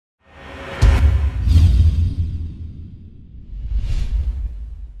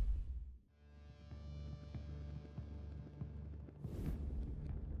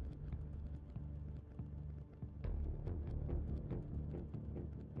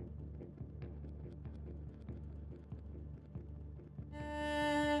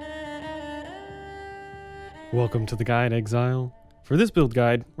Welcome to the guide, Exile. For this build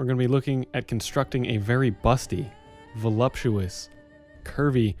guide, we're going to be looking at constructing a very busty, voluptuous,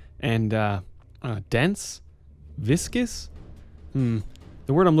 curvy, and dense? Viscous? The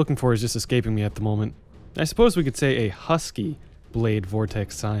word I'm looking for is just escaping me at the moment. I suppose we could say a Husky blade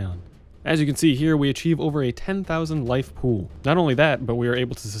Vortex Scion. As you can see here, we achieve over a 10,000 life pool. Not only that, but we are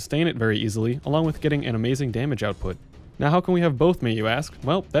able to sustain it very easily, along with getting an amazing damage output. Now how can we have both, may you ask?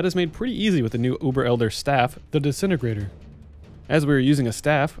 Well, that is made pretty easy with the new Uber Elder staff, the Disintegrator. As we are using a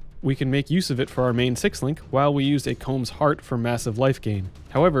staff, we can make use of it for our main 6-link, while we use a Comb's Heart for massive life gain.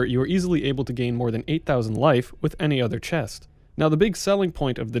 However, you are easily able to gain more than 8,000 life with any other chest. Now the big selling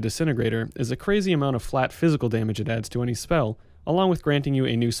point of the Disintegrator is a crazy amount of flat physical damage it adds to any spell, along with granting you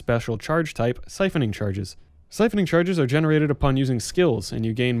a new special charge type, Siphoning Charges. Siphoning Charges are generated upon using skills, and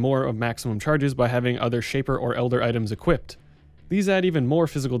you gain more of maximum charges by having other Shaper or Elder items equipped. These add even more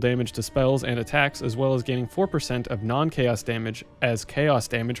physical damage to spells and attacks, as well as gaining 4% of non-chaos damage as chaos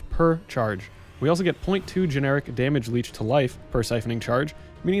damage per charge. We also get 0.2 generic damage leech to life per Siphoning Charge,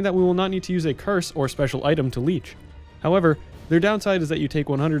 meaning that we will not need to use a curse or special item to leech. However, their downside is that you take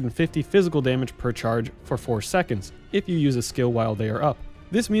 150 physical damage per charge for 4 seconds, if you use a skill while they are up.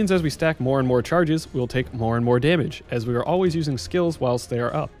 This means as we stack more and more charges, we'll take more and more damage, as we are always using skills whilst they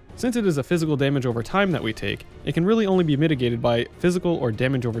are up. Since it is a physical damage over time that we take, it can really only be mitigated by physical or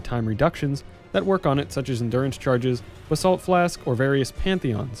damage over time reductions that work on it, such as endurance charges, basalt flask, or various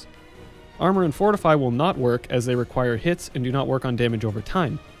pantheons. Armor and fortify will not work as they require hits and do not work on damage over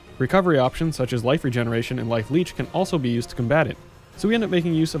time. Recovery options such as life regeneration and life leech can also be used to combat it. So we end up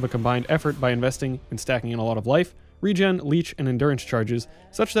making use of a combined effort by investing in stacking in a lot of life, regen, leech, and endurance charges,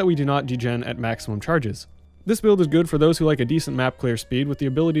 such that we do not degen at maximum charges. This build is good for those who like a decent map clear speed with the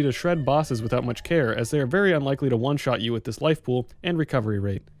ability to shred bosses without much care, as they are very unlikely to one-shot you with this life pool and recovery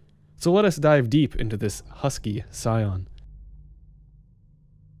rate. So let us dive deep into this Husky Scion.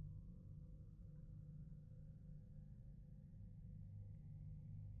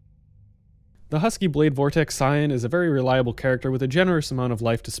 The Husky Blade Vortex Scion is a very reliable character with a generous amount of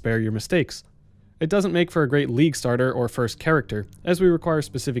life to spare your mistakes. It doesn't make for a great league starter or first character, as we require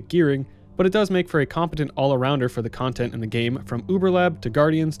specific gearing, but it does make for a competent all-arounder for the content in the game, from Uberlab to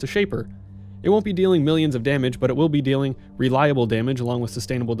Guardians to Shaper. It won't be dealing millions of damage, but it will be dealing reliable damage along with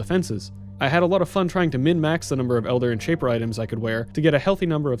sustainable defenses. I had a lot of fun trying to min-max the number of Elder and Shaper items I could wear to get a healthy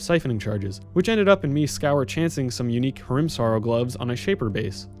number of Siphoning Charges, which ended up in me scour chancing some unique Hrimsorrow gloves on a Shaper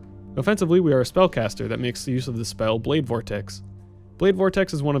base. Offensively, we are a spellcaster that makes use of the spell Blade Vortex. Blade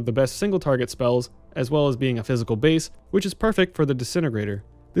Vortex is one of the best single-target spells, as well as being a physical base, which is perfect for the Disintegrator.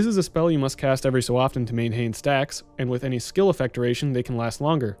 This is a spell you must cast every so often to maintain stacks, and with any skill effect duration, they can last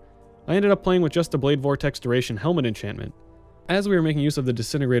longer. I ended up playing with just the Blade Vortex duration helmet enchantment. As we are making use of the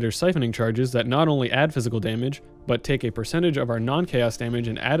Disintegrator's Siphoning Charges that not only add physical damage, but take a percentage of our non-chaos damage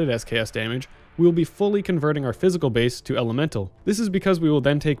and add it as chaos damage, we will be fully converting our physical base to elemental. This is because we will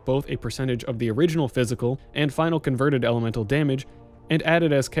then take both a percentage of the original physical and final converted elemental damage and add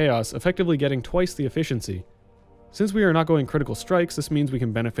it as chaos, effectively getting twice the efficiency. Since we are not going critical strikes, this means we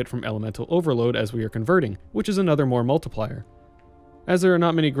can benefit from elemental overload as we are converting, which is another more multiplier. As there are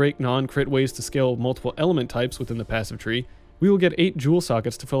not many great non-crit ways to scale multiple element types within the passive tree, we will get 8 jewel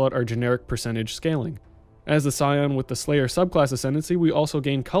sockets to fill out our generic percentage scaling. As the Scion with the Slayer subclass Ascendancy, we also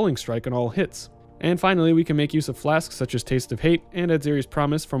gain Culling Strike on all hits. And finally, we can make use of Flasks such as Taste of Hate and Adziri's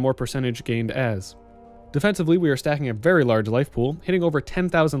Promise for more percentage gained as. Defensively, we are stacking a very large life pool, hitting over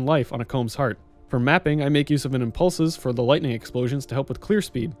 10,000 life on a Comb's Heart. For mapping, I make use of an Impulses for the lightning explosions to help with clear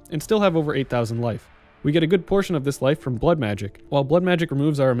speed, and still have over 8,000 life. We get a good portion of this life from Blood Magic. While Blood Magic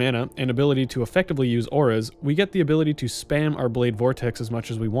removes our mana and ability to effectively use auras, we get the ability to spam our Blade Vortex as much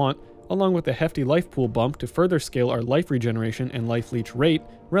as we want, along with a hefty life pool bump to further scale our life regeneration and life leech rate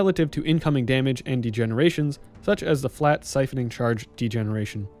relative to incoming damage and degenerations, such as the flat Siphoning Charge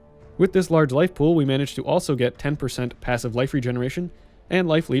degeneration. With this large life pool, we managed to also get 10% passive life regeneration and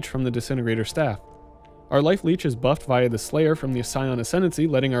life leech from the Disintegrator staff. Our life leech is buffed via the Slayer from the Scion Ascendancy,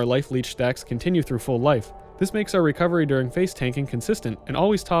 letting our life leech stacks continue through full life. This makes our recovery during face tanking consistent and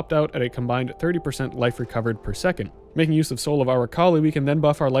always topped out at a combined 30% life recovered per second. Making use of Soul of Awhile, we can then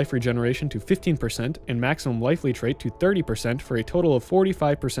buff our life regeneration to 15% and maximum life leech rate to 30% for a total of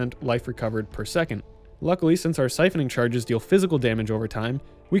 45% life recovered per second. Luckily, since our Siphoning Charges deal physical damage over time,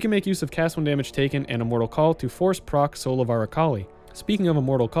 we can make use of cast when damage taken and Immortal Call to force proc Soul of Awhile. Speaking of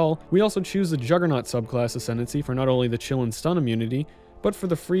Immortal Call, we also choose the Juggernaut subclass Ascendancy for not only the chill and stun immunity, but for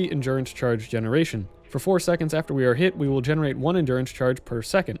the free endurance charge generation. For 4 seconds after we are hit, we will generate 1 endurance charge per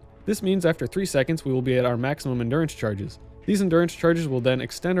second. This means after 3 seconds we will be at our maximum endurance charges. These endurance charges will then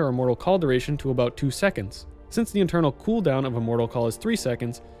extend our Immortal Call duration to about 2 seconds. Since the internal cooldown of Immortal Call is 3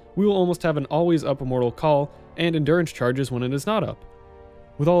 seconds, we will almost have an always up Immortal Call and endurance charges when it is not up.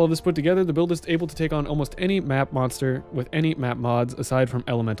 With all of this put together, the build is able to take on almost any map monster with any map mods aside from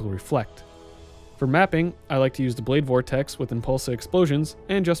Elemental Reflect. For mapping, I like to use the Blade Vortex with Impulsa explosions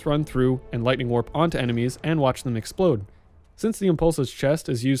and just run through and lightning warp onto enemies and watch them explode. Since the Impulsa's chest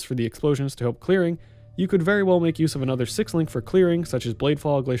is used for the explosions to help clearing, you could very well make use of another 6-link for clearing such as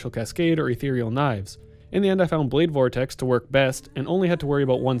Bladefall, Glacial Cascade, or Ethereal Knives. In the end, I found Blade Vortex to work best and only had to worry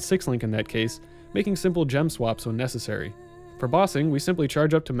about one 6-link in that case, making simple gem swaps when necessary. For bossing, we simply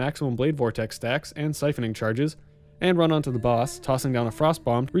charge up to maximum Blade Vortex stacks and siphoning charges, and run onto the boss, tossing down a Frost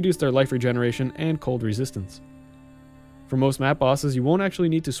Bomb to reduce their life regeneration and cold resistance. For most map bosses, you won't actually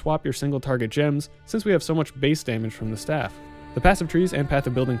need to swap your single target gems since we have so much base damage from the staff. The passive trees and path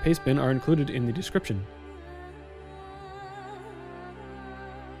of building paste bin are included in the description.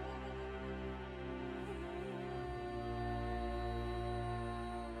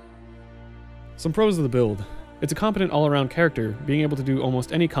 Some pros of the build. It's a competent all-around character, being able to do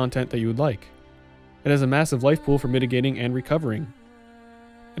almost any content that you would like. It has a massive life pool for mitigating and recovering.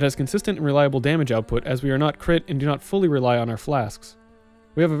 It has consistent and reliable damage output as we are not crit and do not fully rely on our flasks.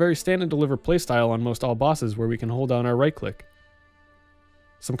 We have a very stand and deliver playstyle on most all bosses where we can hold down our right click.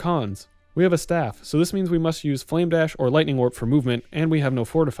 Some cons. We have a staff, so this means we must use Flame Dash or Lightning Warp for movement, and we have no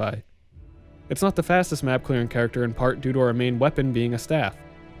Fortify. It's not the fastest map clearing character in part due to our main weapon being a staff.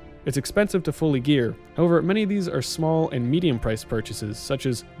 It's expensive to fully gear, however many of these are small and medium priced purchases such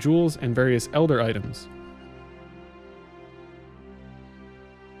as jewels and various elder items.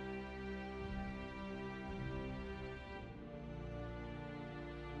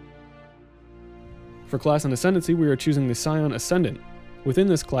 For class and Ascendancy, we are choosing the Scion Ascendant. Within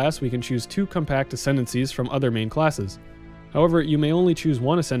this class, we can choose 2 compact Ascendancies from other main classes. However, you may only choose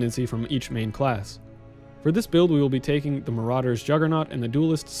 1 Ascendancy from each main class. For this build, we will be taking the Marauder's Juggernaut and the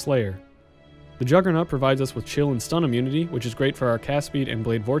Duelist Slayer. The Juggernaut provides us with chill and stun immunity, which is great for our cast speed and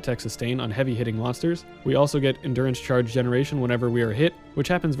Blade Vortex sustain on heavy hitting monsters. We also get endurance charge generation whenever we are hit, which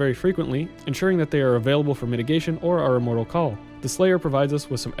happens very frequently, ensuring that they are available for mitigation or our Immortal Call. The Slayer provides us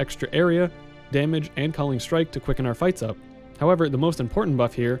with some extra area, damage, and Culling Strike to quicken our fights up. However, the most important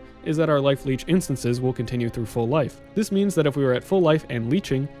buff here is that our Life Leech instances will continue through full life. This means that if we are at full life and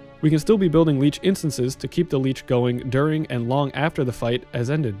leeching, we can still be building leech instances to keep the leech going during and long after the fight has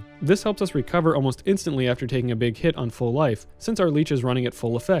ended. This helps us recover almost instantly after taking a big hit on full life, since our leech is running at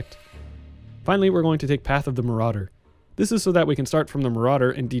full effect. Finally, we're going to take Path of the Marauder. This is so that we can start from the Marauder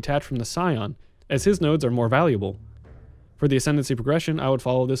and detach from the Scion, as his nodes are more valuable. For the Ascendancy progression, I would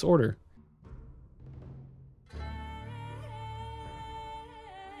follow this order.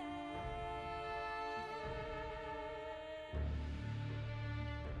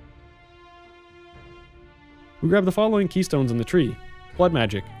 We grab the following keystones in the tree. Blood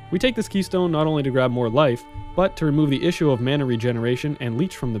Magic. We take this keystone not only to grab more life, but to remove the issue of mana regeneration and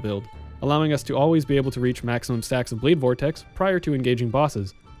leech from the build, allowing us to always be able to reach maximum stacks of Blade Vortex prior to engaging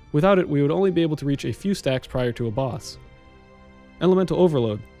bosses. Without it, we would only be able to reach a few stacks prior to a boss. Elemental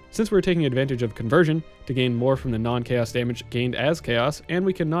Overload. Since we're taking advantage of conversion to gain more from the non-chaos damage gained as chaos, and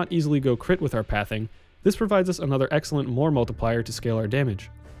we cannot easily go crit with our pathing, this provides us another excellent more multiplier to scale our damage.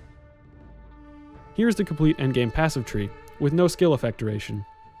 Here's the complete endgame passive tree, with no skill effect duration.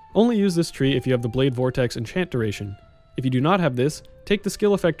 Only use this tree if you have the Blade Vortex enchant duration. If you do not have this, take the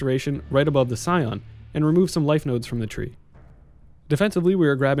skill effect duration right above the Scion, and remove some life nodes from the tree. Defensively, we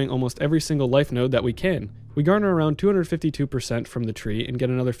are grabbing almost every single life node that we can. We garner around 252% from the tree and get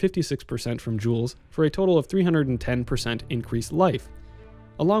another 56% from jewels for a total of 310% increased life.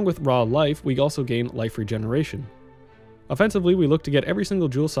 Along with raw life, we also gain life regeneration. Offensively, we look to get every single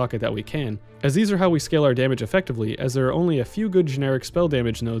jewel socket that we can, as these are how we scale our damage effectively, as there are only a few good generic spell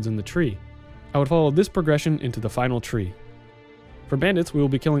damage nodes in the tree. I would follow this progression into the final tree. For bandits, we will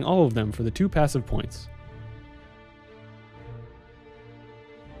be killing all of them for the 2 passive points.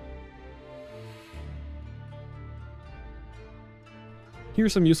 Here are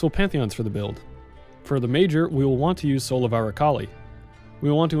some useful pantheons for the build. For the major, we will want to use Soul of Arakali. We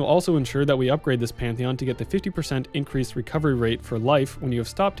will want to also ensure that we upgrade this pantheon to get the 50% increased recovery rate for life when you have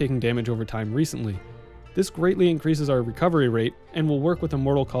stopped taking damage over time recently. This greatly increases our recovery rate and will work with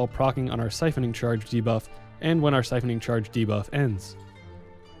Immortal Call proccing on our siphoning charge debuff and when our siphoning charge debuff ends.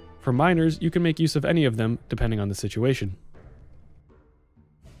 For minors, you can make use of any of them depending on the situation.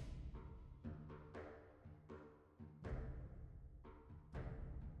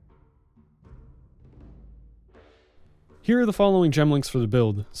 Here are the following gem links for the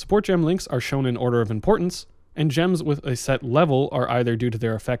build. Support gem links are shown in order of importance. and gems with a set level are either due to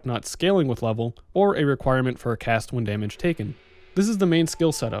their effect not scaling with level, or a requirement for a cast when damage taken. This is the main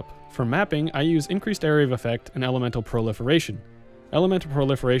skill setup. For mapping, I use increased area of effect and elemental proliferation. Elemental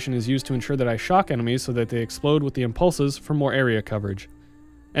proliferation is used to ensure that I shock enemies so that they explode with the impulses for more area coverage.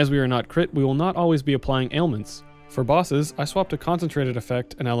 As we are not crit, we will not always be applying ailments. For bosses, I swapped a concentrated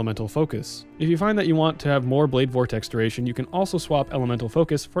effect and elemental focus. If you find that you want to have more blade vortex duration, you can also swap elemental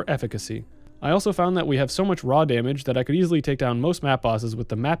focus for efficacy. I also found that we have so much raw damage that I could easily take down most map bosses with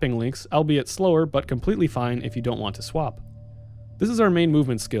the mapping links, albeit slower, but completely fine if you don't want to swap. This is our main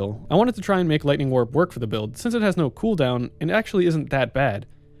movement skill. I wanted to try and make Lightning Warp work for the build, since it has no cooldown, and actually isn't that bad.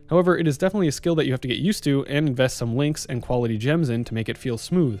 However, it is definitely a skill that you have to get used to and invest some links and quality gems in to make it feel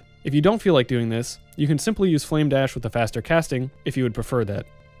smooth. If you don't feel like doing this, you can simply use Flame Dash with the faster casting, if you would prefer that.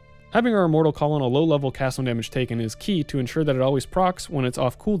 Having our Immortal Call on a low level cast on damage taken is key to ensure that it always procs when it's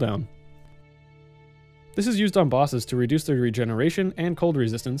off cooldown. This is used on bosses to reduce their regeneration and cold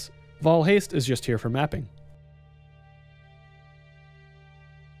resistance. Vol Haste is just here for mapping.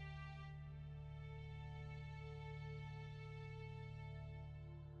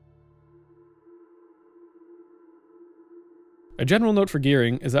 A general note for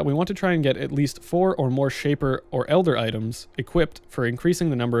gearing is that we want to try and get at least 4 or more Shaper or Elder items equipped for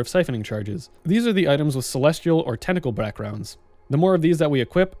increasing the number of siphoning charges. These are the items with Celestial or Tentacle backgrounds. The more of these that we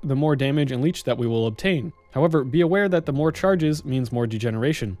equip, the more damage and leech that we will obtain. However, be aware that the more charges means more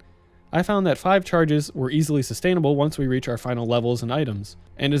degeneration. I found that 5 charges were easily sustainable once we reach our final levels and items,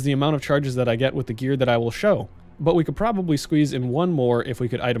 and is the amount of charges that I get with the gear that I will show. But we could probably squeeze in 1 more if we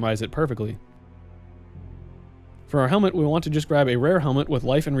could itemize it perfectly. For our helmet, we want to just grab a rare helmet with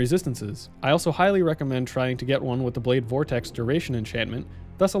life and resistances. I also highly recommend trying to get one with the Blade Vortex duration enchantment,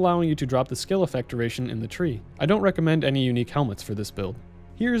 thus allowing you to drop the skill effect duration in the tree. I don't recommend any unique helmets for this build.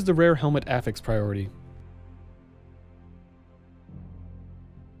 Here is the rare helmet affix priority.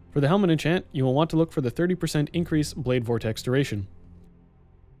 For the helmet enchant, you will want to look for the 30% increase Blade Vortex duration.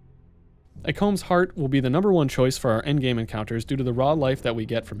 A Comb's Heart will be the #1 choice for our endgame encounters due to the raw life that we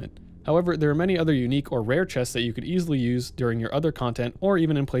get from it. However, there are many other unique or rare chests that you could easily use during your other content or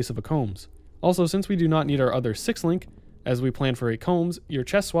even in place of a Combs. Also, since we do not need our other 6 link, as we plan for a Combs, your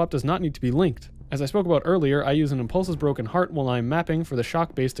chest swap does not need to be linked. As I spoke about earlier, I use an Impulse's Broken Heart while I'm mapping for the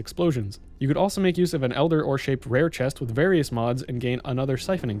shock-based explosions. You could also make use of an Elder or Shaped rare chest with various mods and gain another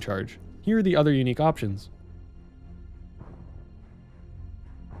siphoning charge. Here are the other unique options.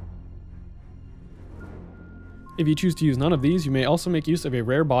 If you choose to use none of these, you may also make use of a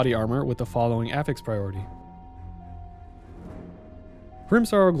rare body armor with the following affix priority.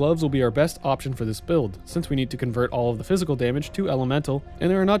 Hrimsorrow gloves will be our best option for this build, since we need to convert all of the physical damage to elemental, and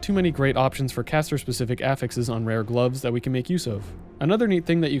there are not too many great options for caster-specific affixes on rare gloves that we can make use of. Another neat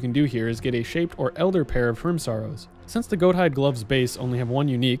thing that you can do here is get a shaped or elder pair of Hrimsorrows. Since the Goathide gloves base only have 1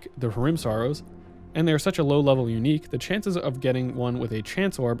 unique, the Hrimsorrows, and they are such a low level unique, the chances of getting one with a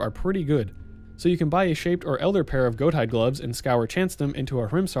chance orb are pretty good. So you can buy a shaped or elder pair of Goathide gloves and scour chance them into our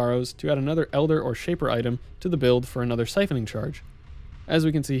Hrimsorrows to add another elder or shaper item to the build for another siphoning charge. As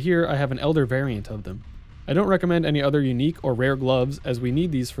we can see here, I have an elder variant of them. I don't recommend any other unique or rare gloves as we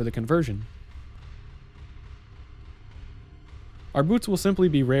need these for the conversion. Our boots will simply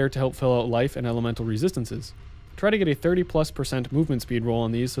be rare to help fill out life and elemental resistances. Try to get a 30+% movement speed roll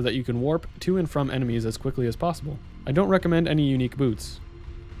on these so that you can warp to and from enemies as quickly as possible. I don't recommend any unique boots.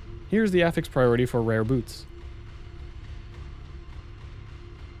 Here's the affix priority for rare boots.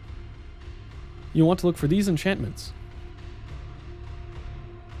 You'll want to look for these enchantments.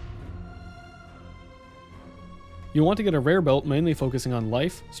 You'll want to get a rare belt mainly focusing on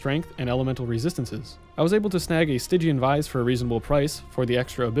life, strength, and elemental resistances. I was able to snag a Stygian Vise for a reasonable price for the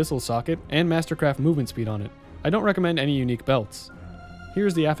extra Abyssal socket and Mastercraft movement speed on it. I don't recommend any unique belts.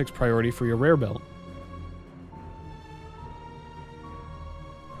 Here's the affix priority for your rare belt.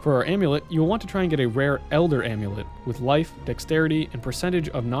 For our amulet, you will want to try and get a rare Elder amulet with life, dexterity, and percentage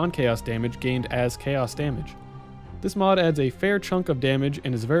of non-chaos damage gained as chaos damage. This mod adds a fair chunk of damage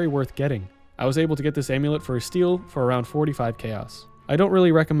and is very worth getting. I was able to get this amulet for a steal for around 45 chaos. I don't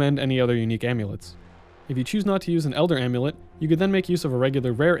really recommend any other unique amulets. If you choose not to use an Elder amulet, you could then make use of a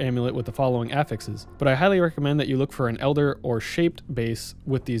regular rare amulet with the following affixes, but I highly recommend that you look for an Elder or shaped base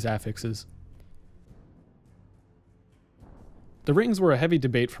with these affixes. The rings were a heavy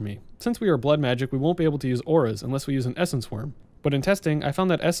debate for me. Since we are blood magic, we won't be able to use auras unless we use an Essence Worm. But in testing, I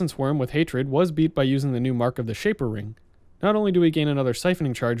found that Essence Worm with Hatred was beat by using the new Mark of the Shaper ring. Not only do we gain another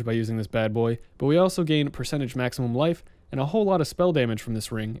siphoning charge by using this bad boy, but we also gain percentage maximum life and a whole lot of spell damage from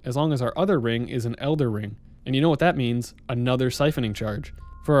this ring, as long as our other ring is an Elder ring. And you know what that means? Another siphoning charge.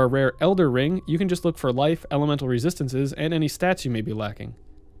 For our rare Elder Ring, you can just look for life, elemental resistances, and any stats you may be lacking.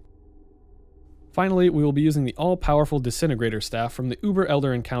 Finally, we will be using the all-powerful Disintegrator staff from the Uber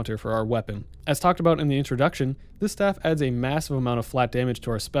Elder encounter for our weapon. As talked about in the introduction, this staff adds a massive amount of flat damage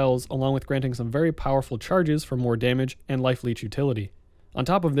to our spells, along with granting some very powerful charges for more damage and life leech utility. On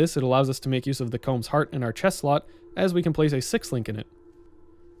top of this, it allows us to make use of the Comb's Heart in our chest slot, as we can place a 6-link in it.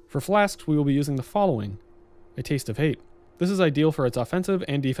 For Flasks, we will be using the following: a Taste of Hate. This is ideal for its offensive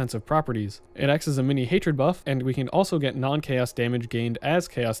and defensive properties. It acts as a mini hatred buff, and we can also get non-chaos damage gained as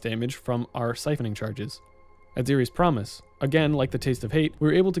chaos damage from our siphoning charges. Adziri's Promise. Again, like the Taste of Hate,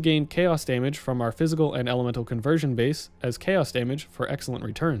 we're able to gain chaos damage from our physical and elemental conversion base as chaos damage for excellent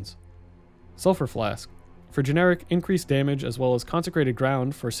returns. Sulfur Flask. For generic, increased damage as well as Consecrated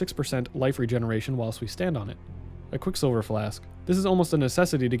Ground for 6% life regeneration whilst we stand on it. A Quicksilver Flask. This is almost a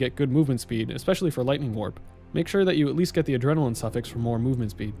necessity to get good movement speed, especially for Lightning Warp. Make sure that you at least get the Adrenaline suffix for more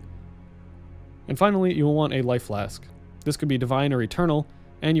movement speed. And finally, you will want a Life Flask. This could be Divine or Eternal,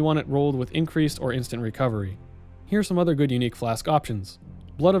 and you want it rolled with increased or instant recovery. Here are some other good unique flask options.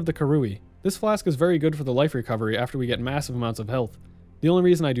 Blood of the Karui. This flask is very good for the life recovery after we get massive amounts of health. The only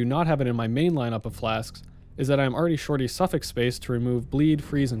reason I do not have it in my main lineup of flasks is that I am already short a suffix space to remove Bleed,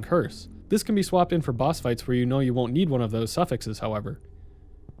 Freeze, and Curse. This can be swapped in for boss fights where you know you won't need one of those suffixes, however.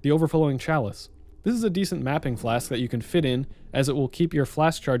 The Overflowing Chalice. This is a decent mapping flask that you can fit in, as it will keep your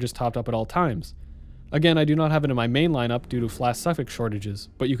flask charges topped up at all times. Again, I do not have it in my main lineup due to flask suffix shortages,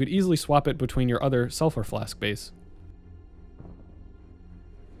 but you could easily swap it between your other sulfur flask base.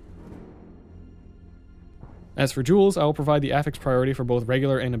 As for jewels, I will provide the affix priority for both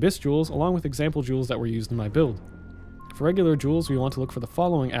regular and abyss jewels, along with example jewels that were used in my build. For regular jewels, we want to look for the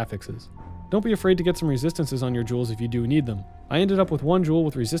following affixes. Don't be afraid to get some resistances on your jewels if you do need them. I ended up with one jewel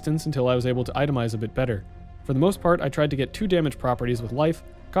with resistance until I was able to itemize a bit better. For the most part, I tried to get 2 damage properties with life,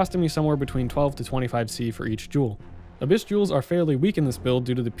 costing me somewhere between 12 to 25 C for each jewel. Abyss jewels are fairly weak in this build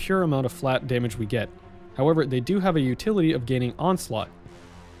due to the pure amount of flat damage we get. However, they do have a utility of gaining Onslaught.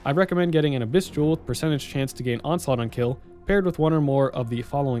 I recommend getting an Abyss jewel with percentage chance to gain Onslaught on kill, paired with one or more of the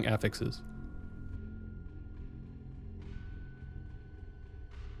following affixes.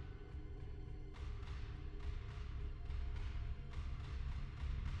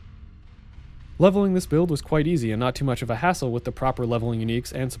 Leveling this build was quite easy and not too much of a hassle with the proper leveling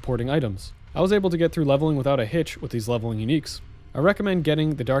uniques and supporting items. I was able to get through leveling without a hitch with these leveling uniques. I recommend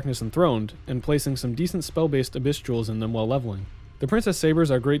getting the Darkness Enthroned and placing some decent spell-based Abyss jewels in them while leveling. The Princess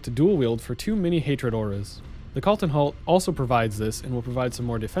Sabers are great to dual wield for 2 mini hatred auras. The Calton Halt also provides this and will provide some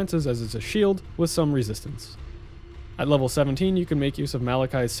more defenses as it's a shield with some resistance. At level 17, you can make use of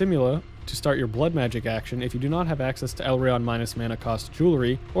Malachai's Simula to start your blood magic action if you do not have access to Elrayon minus mana cost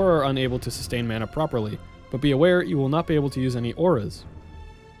jewelry or are unable to sustain mana properly, but be aware you will not be able to use any auras.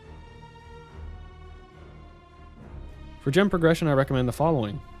 For gem progression, I recommend the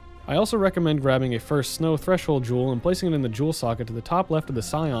following. I also recommend grabbing a first Snow Threshold jewel and placing it in the jewel socket to the top left of the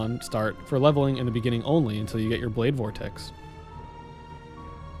Scion start for leveling in the beginning only until you get your Blade Vortex.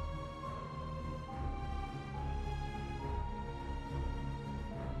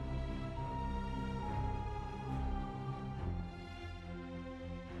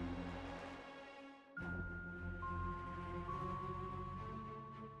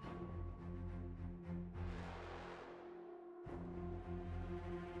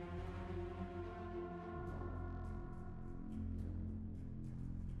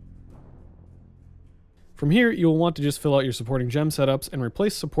 From here, you will want to just fill out your supporting gem setups and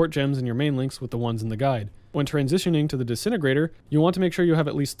replace support gems in your main links with the ones in the guide. When transitioning to the Disintegrator, you'll want to make sure you have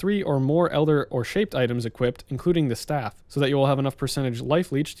at least 3 or more Elder or Shaped items equipped, including the staff, so that you will have enough percentage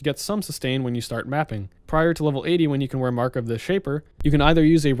life leech to get some sustain when you start mapping. Prior to level 80, when you can wear Mark of the Shaper, you can either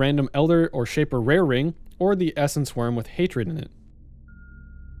use a random Elder or Shaper rare ring, or the Essence Worm with Hatred in it.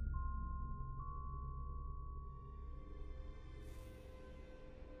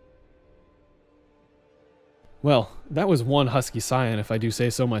 Well, that was one Husky Scion if I do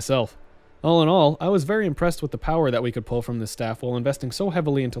say so myself. All in all, I was very impressed with the power that we could pull from this staff while investing so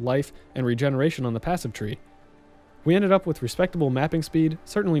heavily into life and regeneration on the passive tree. We ended up with respectable mapping speed,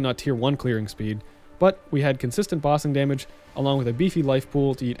 certainly not tier 1 clearing speed, but we had consistent bossing damage along with a beefy life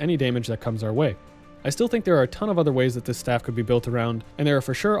pool to eat any damage that comes our way. I still think there are a ton of other ways that this staff could be built around, and there are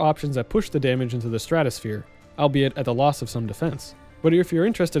for sure options that push the damage into the stratosphere, albeit at the loss of some defense. But if you're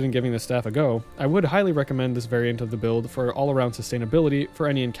interested in giving this staff a go, I would highly recommend this variant of the build for all-around sustainability for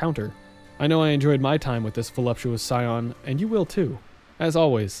any encounter. I know I enjoyed my time with this voluptuous Scion, and you will too. As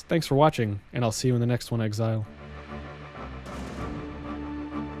always, thanks for watching, and I'll see you in the next one, Exile.